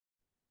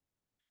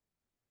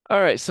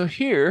All right, so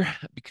here,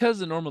 because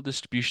the normal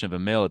distribution of a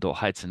male adult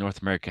heights in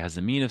North America has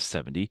a mean of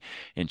 70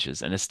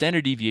 inches and a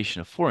standard deviation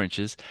of 4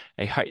 inches,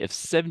 a height of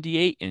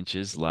 78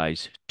 inches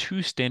lies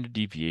 2 standard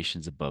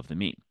deviations above the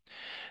mean.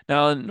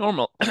 Now, in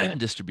normal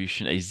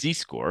distribution, a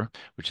z-score,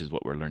 which is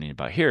what we're learning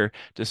about here,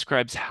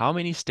 describes how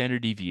many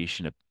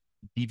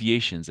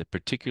deviations a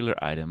particular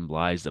item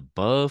lies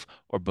above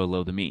or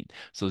below the mean.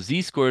 So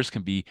z-scores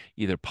can be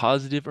either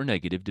positive or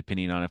negative,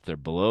 depending on if they're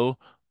below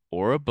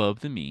or above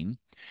the mean.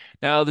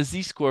 Now, the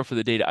z-score for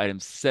the data item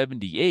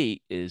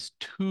 78 is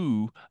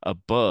 2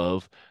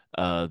 above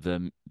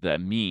the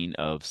mean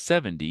of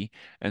 70,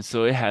 and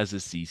so it has a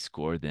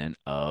z-score then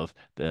of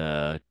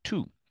the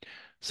 2.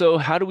 So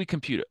how do we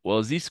compute it? Well,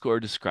 a z-score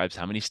describes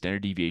how many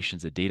standard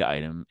deviations a data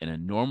item in a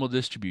normal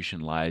distribution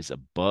lies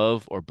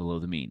above or below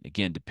the mean,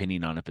 again,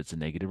 depending on if it's a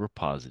negative or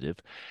positive.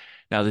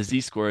 Now, the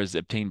z-score is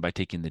obtained by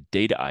taking the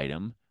data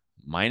item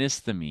minus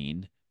the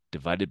mean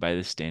divided by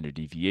the standard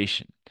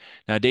deviation.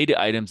 Now, data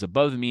items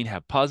above the mean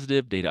have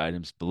positive, data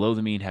items below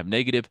the mean have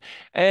negative,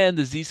 and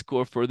the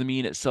z-score for the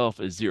mean itself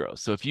is 0.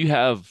 So if you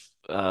have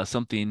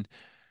something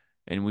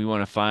and we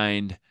want to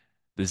find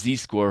the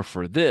z-score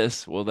for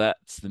this, well,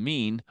 that's the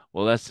mean.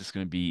 Well, that's just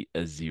going to be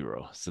a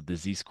 0. So the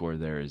z-score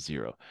there is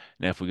 0.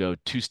 Now, if we go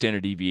 2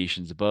 standard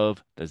deviations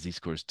above, the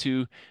z-score is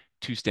 2.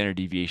 2 standard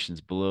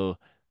deviations below,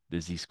 the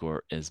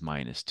z-score is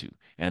 -2.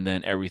 And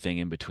then everything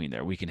in between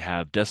there. We can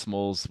have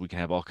decimals. We can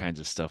have all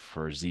kinds of stuff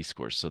for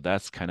z-scores. So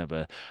that's kind of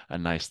a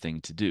nice thing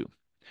to do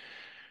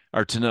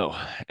or to know.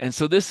 And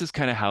so this is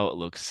kind of how it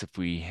looks if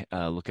we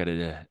look at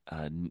a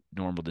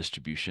normal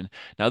distribution.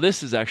 Now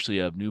this is actually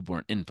of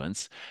newborn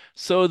infants.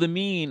 So the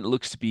mean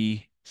looks to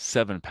be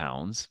 7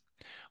 pounds.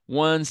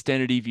 1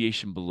 standard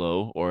deviation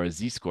below, or a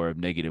z-score of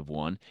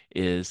 -1,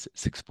 is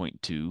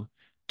 6.2.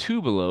 2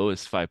 below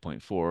is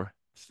 5.4.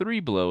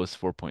 3 below is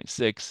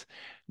 4.6.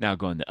 Now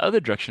going the other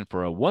direction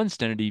for a 1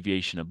 standard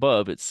deviation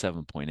above, it's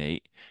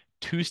 7.8.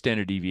 2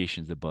 standard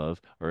deviations above,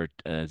 or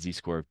a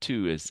z-score of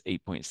 2 is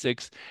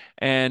 8.6,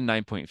 and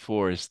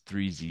 9.4 is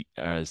 3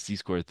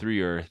 z-score of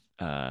 3, or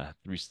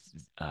 3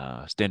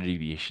 standard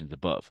deviations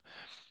above.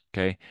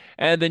 Okay.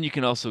 And then you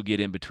can also get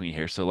in between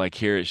here. So like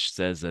here it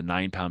says a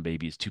 9-pound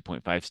baby is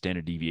 2.5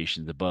 standard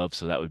deviations above.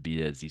 So that would be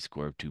a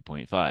z-score of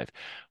 2.5.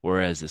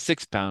 Whereas a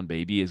 6-pound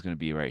baby is going to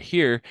be right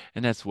here,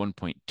 and that's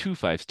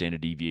 1.25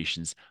 standard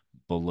deviations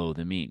below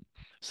the mean.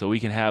 So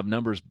we can have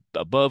numbers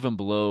above and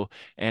below,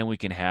 and we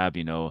can have,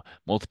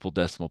 multiple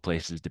decimal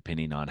places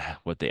depending on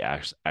what they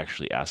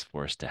actually ask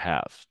for us to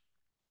have.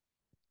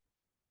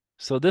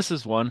 So this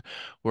is one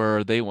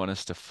where they want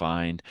us to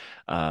find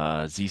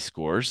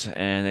z-scores,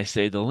 and they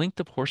say the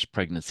length of horse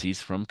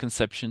pregnancies from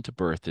conception to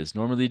birth is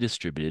normally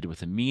distributed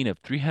with a mean of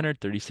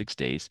 336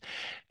 days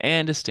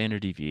and a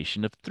standard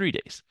deviation of 3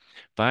 days.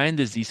 Find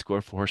the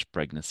z-score for horse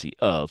pregnancy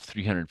of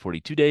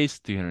 342 days,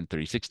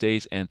 336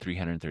 days, and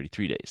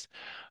 333 days.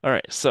 All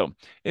right, so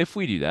if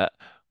we do that,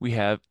 we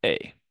have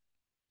A.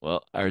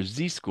 Well, our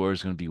z-score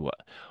is going to be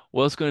what?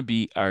 Well, it's going to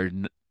be our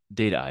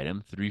data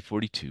item,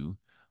 342,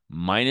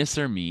 minus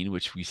our mean,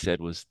 which we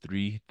said was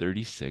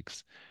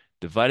 336,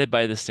 divided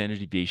by the standard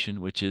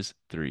deviation, which is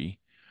 3.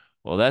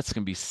 Well, that's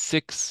going to be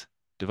 6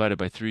 divided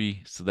by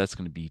 3, so that's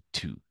going to be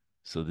 2.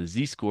 So the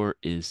z-score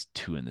is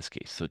 2 in this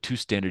case. So 2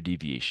 standard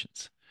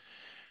deviations.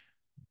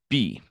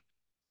 B.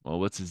 Well,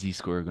 what's the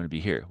z-score going to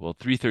be here? Well,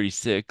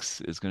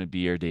 336 is going to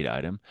be our data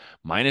item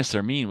minus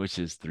our mean, which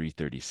is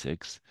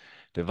 336,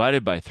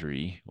 divided by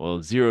 3.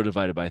 Well, 0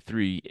 divided by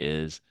 3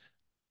 is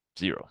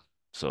 0.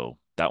 So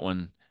that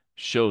one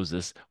shows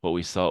us what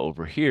we saw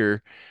over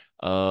here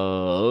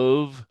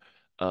of,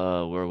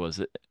 where was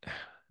it?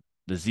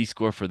 The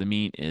z-score for the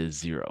mean is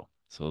 0.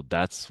 So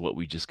that's what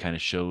we just kind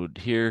of showed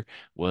here,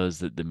 was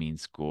that the mean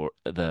score,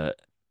 the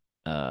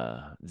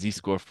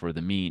z-score for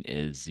the mean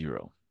is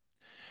 0.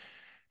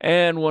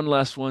 And one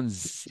last one,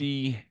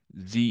 z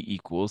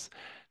equals.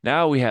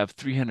 Now we have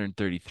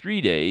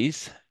 333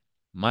 days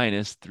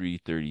minus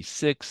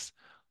 336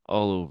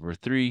 all over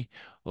 3.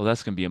 Well,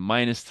 that's going to be a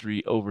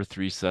 -3 over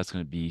 3, so that's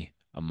going to be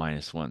a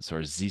 -1. So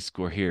our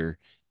z-score here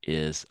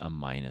is a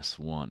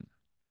 -1.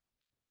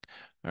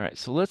 All right,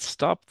 so let's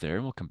stop there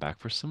and we'll come back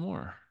for some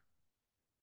more.